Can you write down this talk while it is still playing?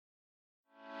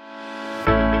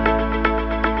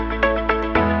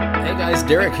guys,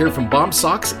 Derek here from Bomb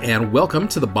Socks, and welcome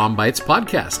to the BOM-BITES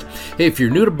podcast. Hey, if you're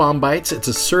new to BOM-BITES, it's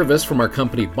a service from our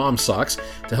company Bomb Socks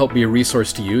to help be a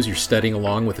resource to use. You're studying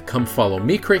along with the Come Follow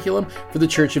Me curriculum for the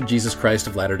Church of Jesus Christ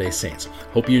of Latter-day Saints.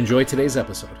 Hope you enjoy today's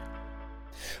episode.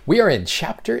 We are in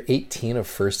chapter 18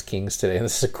 of 1 Kings today, and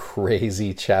this is a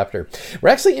crazy chapter. We're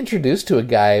actually introduced to a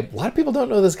guy, a lot of people don't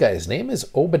know this guy. His name is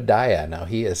Obadiah. Now,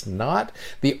 he is not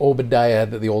the Obadiah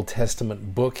that the Old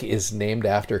Testament book is named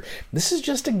after. This is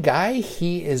just a guy.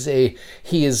 He's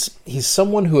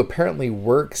someone who apparently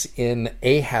works in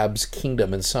Ahab's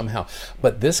kingdom and somehow.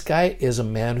 But this guy is a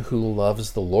man who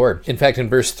loves the Lord. In fact, in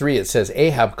verse 3, it says,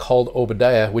 Ahab called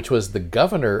Obadiah, which was the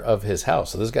governor of his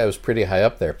house. So this guy was pretty high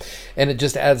up there. And it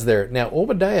just adds there, now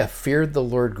Obadiah feared the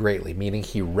Lord greatly, meaning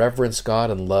he reverenced God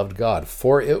and loved God.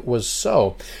 For it was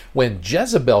so, when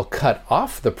Jezebel cut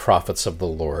off the prophets of the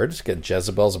Lord, again,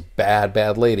 Jezebel's a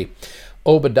bad lady,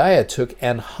 Obadiah took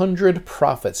 100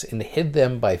 prophets and hid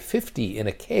them by 50 in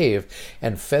a cave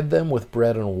and fed them with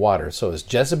bread and water. So as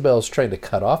Jezebel's trying to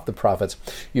cut off the prophets,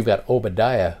 you've got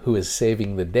Obadiah who is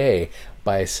saving the day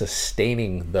by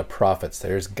sustaining the prophets.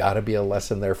 There's got to be a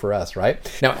lesson there for us, right?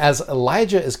 Now, as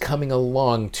Elijah is coming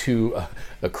along to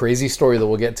a crazy story that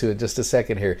we'll get to in just a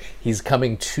second here, he's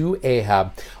coming to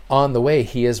Ahab. On the way,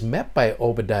 he is met by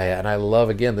Obadiah, and I love,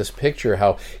 again, this picture,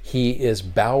 how he is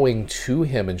bowing to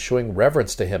him and showing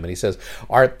reverence to him, and he says,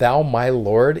 "Art thou my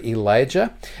Lord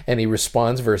Elijah?" And he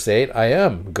responds, verse 8, "I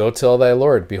am. Go tell thy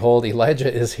Lord, behold,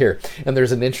 Elijah is here." And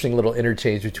there's an interesting little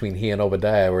interchange between he and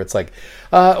Obadiah, where it's like,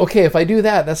 okay, if I do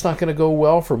that, that's not going to go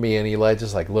well for me. And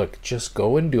Elijah's like, look, just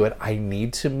go and do it. I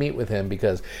need to meet with him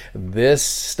because this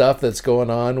stuff that's going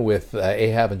on with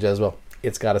Ahab and Jezebel,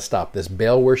 it's got to stop. This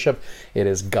Baal worship, it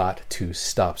has got to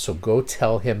stop. So go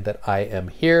tell him that I am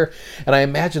here. And I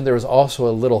imagine there was also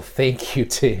a little thank you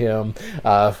to him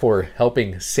for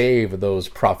helping save those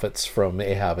prophets from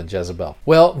Ahab and Jezebel.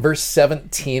 Well, verse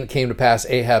 17, it came to pass,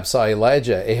 Ahab saw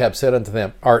Elijah. Ahab said unto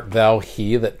them, "Art thou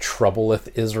he that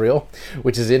troubleth Israel?"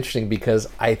 Which is interesting because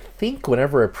I think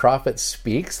whenever a prophet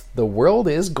speaks, the world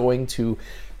is going to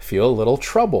feel a little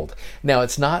troubled. Now,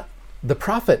 it's not the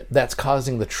prophet that's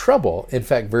causing the trouble. In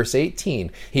fact, verse 18,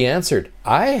 he answered,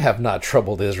 "I have not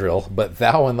troubled Israel, but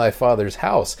thou and thy father's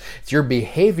house." It's your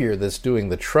behavior that's doing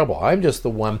the trouble. I'm just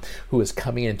the one who is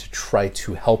coming in to try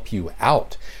to help you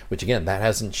out, which again, that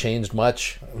hasn't changed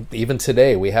much. Even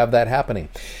today, we have that happening.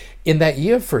 "In that ye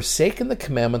have forsaken the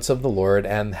commandments of the Lord,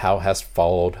 and thou hast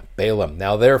followed Balaam.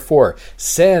 Now therefore,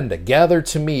 gather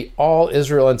to me all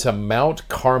Israel unto Mount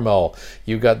Carmel."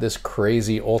 You've got this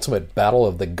crazy ultimate battle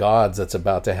of the gods that's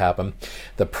about to happen.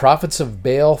 "The prophets of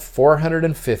Baal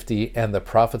 450, and the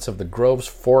prophets of the groves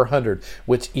 400,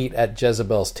 which eat at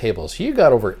Jezebel's table." So you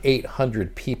got over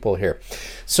 800 people here.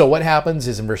 So what happens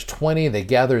is in verse 20, they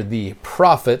gather the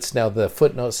prophets. Now the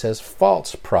footnote says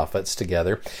false prophets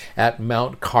together at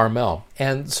Mount Carmel.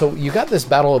 And so you got this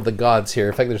battle of the gods here.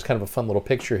 In fact, there's kind of a fun little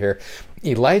picture here.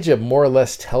 Elijah more or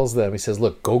less tells them, he says,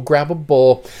 look, go grab a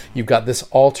bull. You've got this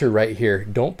altar right here.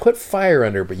 Don't put fire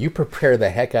under, but you prepare the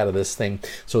heck out of this thing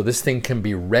so this thing can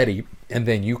be ready. And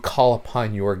then you call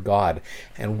upon your God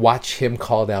and watch him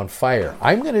call down fire.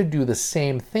 I'm going to do the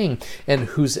same thing. And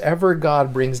whosever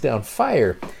God brings down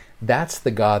fire, that's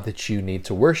the God that you need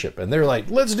to worship. And they're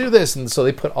like, let's do this. And so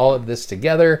they put all of this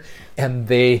together and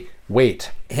they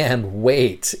wait and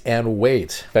wait and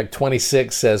wait. In fact,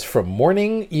 26 says, "From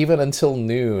morning even until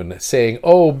noon, saying,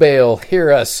 O Baal, hear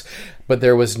us. But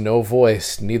there was no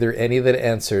voice, neither any that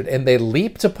answered. And they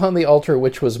leaped upon the altar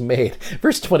which was made."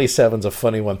 Verse 27 is a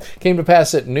funny one. "Came to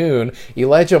pass at noon,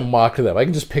 Elijah mocked them." I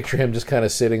can just picture him just kind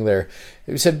of sitting there.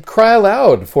 He said, "Cry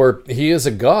aloud, for he is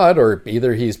a god," or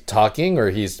either he's talking or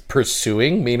he's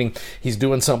pursuing, meaning he's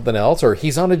doing something else, or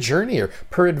he's on a journey, or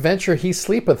peradventure he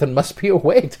sleepeth and must be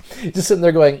awaked. Just sitting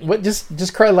there going, what?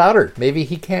 Just cry louder. Maybe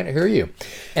he can't hear you.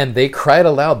 And they cried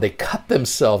aloud. They cut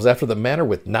themselves after the manner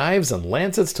with knives and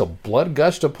lancets till blood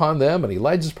gushed upon them. And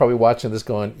Elijah's probably watching this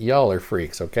going, y'all are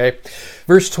freaks, okay?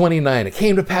 Verse 29, "It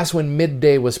came to pass when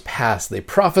midday was past, they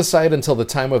prophesied until the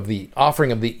time of the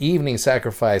offering of the evening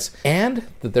sacrifice, and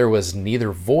that there was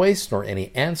neither voice nor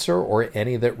any answer or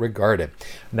any that regarded."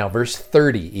 Now verse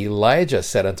 30, "Elijah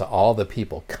said unto all the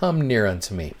people, Come near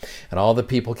unto me. And all the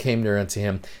people came near unto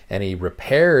him, and he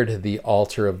repaired the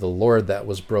altar of the Lord that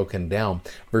was broken down."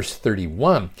 Verse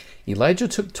 31, Elijah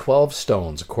took 12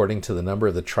 stones, according to the number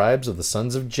of the tribes of the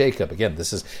sons of Jacob. Again,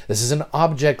 this is an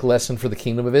object lesson for the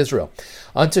kingdom of Israel.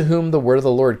 Unto whom the word of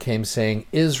the Lord came, saying,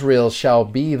 Israel shall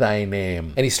be thy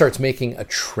name. And he starts making a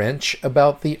trench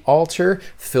about the altar,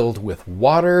 filled with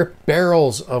water,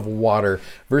 barrels of water.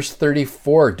 Verse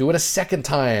 34, do it a second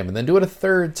time, and then do it a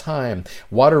third time.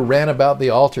 Water ran about the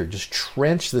altar. Just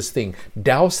trench this thing,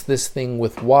 douse this thing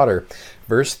with water.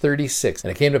 Verse 36,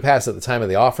 and it came to pass at the time of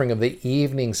the offering of the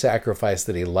evening sacrifice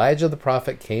that Elijah the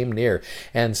prophet came near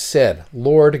and said,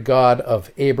 Lord God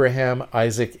of Abraham,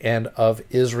 Isaac, and of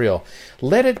Israel,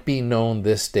 let it be known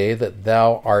this day that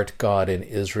thou art God in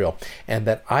Israel, and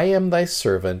that I am thy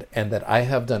servant, and that I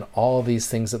have done all these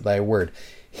things at thy word.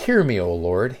 Hear me, O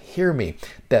Lord, hear me,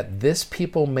 that this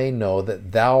people may know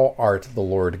that thou art the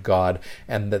Lord God,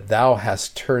 and that thou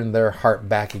hast turned their heart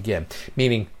back again,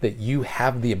 meaning that you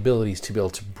have the abilities to be able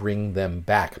to bring them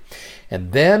back.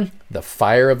 And then the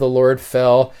fire of the Lord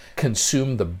fell,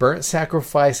 consumed the burnt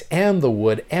sacrifice and the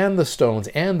wood and the stones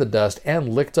and the dust, and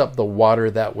licked up the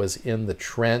water that was in the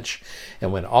trench.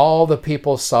 And when all the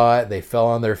people saw it, they fell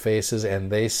on their faces, and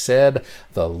they said,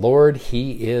 the Lord,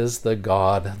 he is the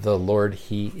God. The Lord,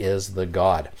 he is the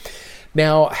God.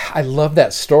 Now, I love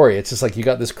that story. It's just like you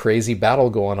got this crazy battle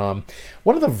going on.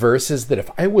 One of the verses that if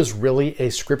I was really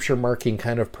a scripture marking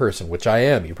kind of person, which I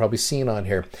am, you've probably seen on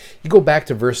here, you go back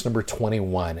to verse number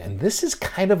 21, and this is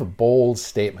kind of a bold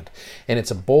statement. And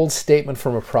it's a bold statement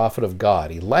from a prophet of God.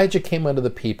 Elijah came unto the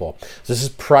people. So this is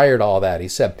prior to all that. He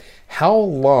said, how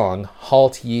long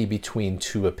halt ye between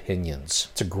two opinions?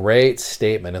 It's a great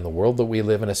statement in the world that we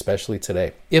live in, especially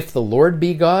today. If the Lord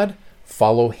be God,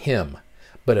 follow him.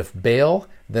 But if Baal,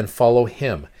 then follow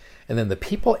him. And then the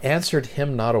people answered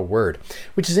him not a word,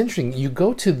 which is interesting. You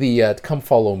go to the come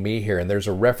follow me here, and there's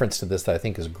a reference to this that I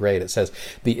think is great. It says,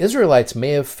 the Israelites may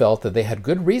have felt that they had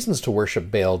good reasons to worship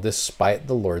Baal despite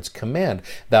the Lord's command,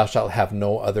 thou shalt have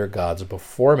no other gods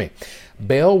before me.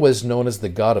 Baal was known as the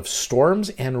god of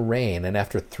storms and rain, and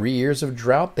after 3 years of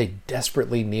drought, they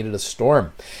desperately needed a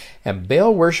storm. And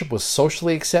Baal worship was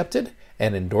socially accepted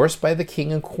and endorsed by the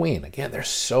king and queen. Again, there's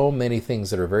so many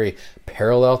things that are very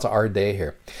parallel to our day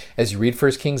here. As you read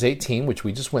 1 Kings 18, which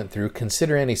we just went through,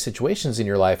 consider any situations in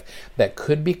your life that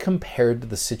could be compared to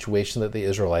the situation that the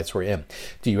Israelites were in.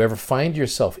 Do you ever find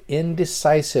yourself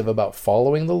indecisive about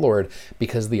following the Lord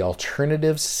because the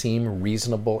alternatives seem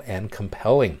reasonable and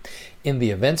compelling? In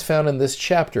the events found in this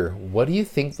chapter, what do you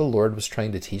think the Lord was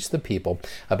trying to teach the people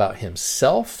about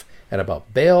himself and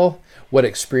about Baal? What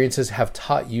experiences have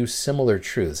taught you similar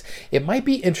truths? It might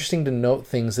be interesting to note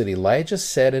things that Elijah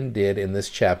said and did in this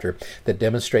chapter that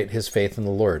demonstrate his faith in the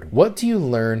Lord. What do you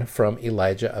learn from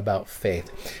Elijah about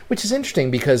faith? Which is interesting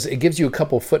because it gives you a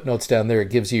couple footnotes down there. It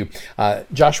gives you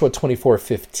Joshua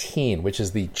 24:15, which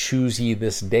is the choose ye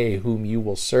this day whom you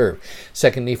will serve.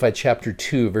 2 Nephi chapter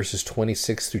 2, verses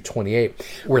 26 through 28,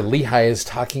 where Lehi is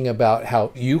talking about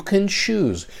how you can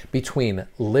choose between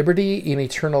liberty in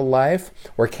eternal life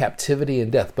or captivity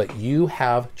and death, but you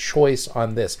have choice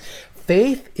on this.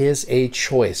 Faith is a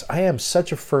choice. I am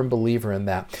such a firm believer in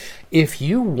that. If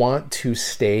you want to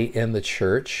stay in the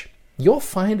church, you'll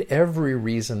find every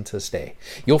reason to stay.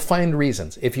 You'll find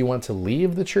reasons. If you want to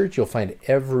leave the church, you'll find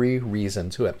every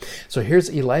reason to it. So here's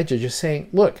Elijah just saying,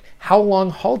 look, how long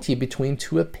halt ye between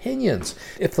two opinions?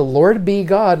 If the Lord be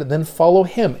God, then follow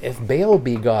him. If Baal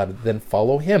be God, then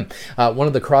follow him. One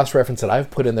of the cross-reference that I've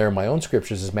put in there in my own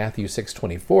scriptures is Matthew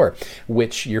 6:24,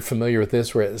 which you're familiar with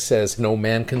this, where it says, no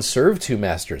man can serve two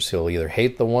masters. He'll either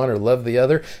hate the one or love the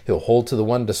other. He'll hold to the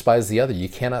one, despise the other. You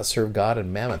cannot serve God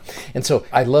and mammon. And so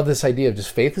I love this idea of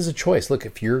just faith is a choice. Look,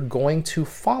 if you're going to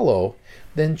follow,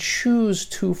 then choose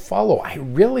to follow. I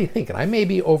really think, and I may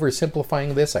be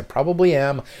oversimplifying this, I probably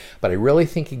am, but I really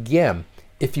think, again,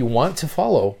 if you want to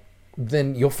follow,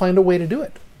 then you'll find a way to do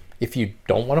it. If you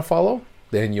don't want to follow,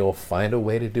 then you'll find a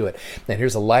way to do it. And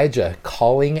here's Elijah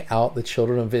calling out the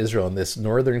children of Israel in this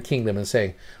northern kingdom and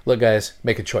saying, look guys,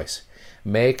 make a choice.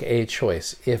 Make a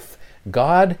choice. If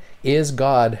God is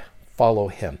God, follow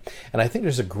him. And I think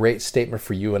there's a great statement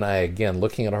for you and I, again,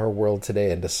 looking at our world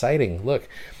today and deciding, look,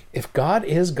 if God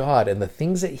is God and the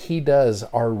things that he does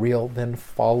are real, then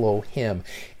follow him.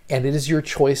 And it is your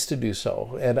choice to do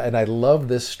so. And I love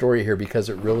this story here because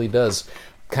it really does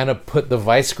kind of put the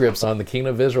vice grips on the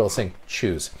kingdom of Israel saying,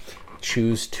 choose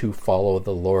to follow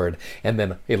the Lord. And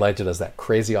then Elijah does that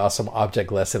crazy awesome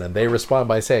object lesson, and they respond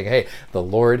by saying, hey, the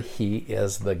Lord, he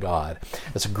is the God.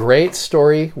 It's a great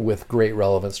story with great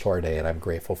relevance to our day, and I'm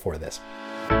grateful for this.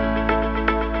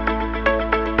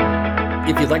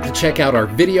 If you'd like to check out our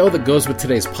video that goes with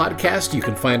today's podcast, you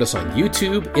can find us on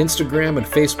YouTube, Instagram, and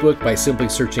Facebook by simply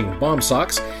searching BOM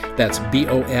Socks. That's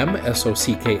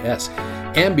BOMSOCKS.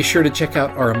 And be sure to check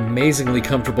out our amazingly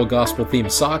comfortable gospel-themed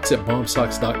socks at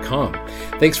BOMSocks.com.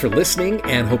 Thanks for listening,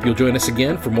 and hope you'll join us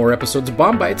again for more episodes of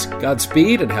BOM-BITES.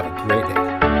 Godspeed, and have a great day.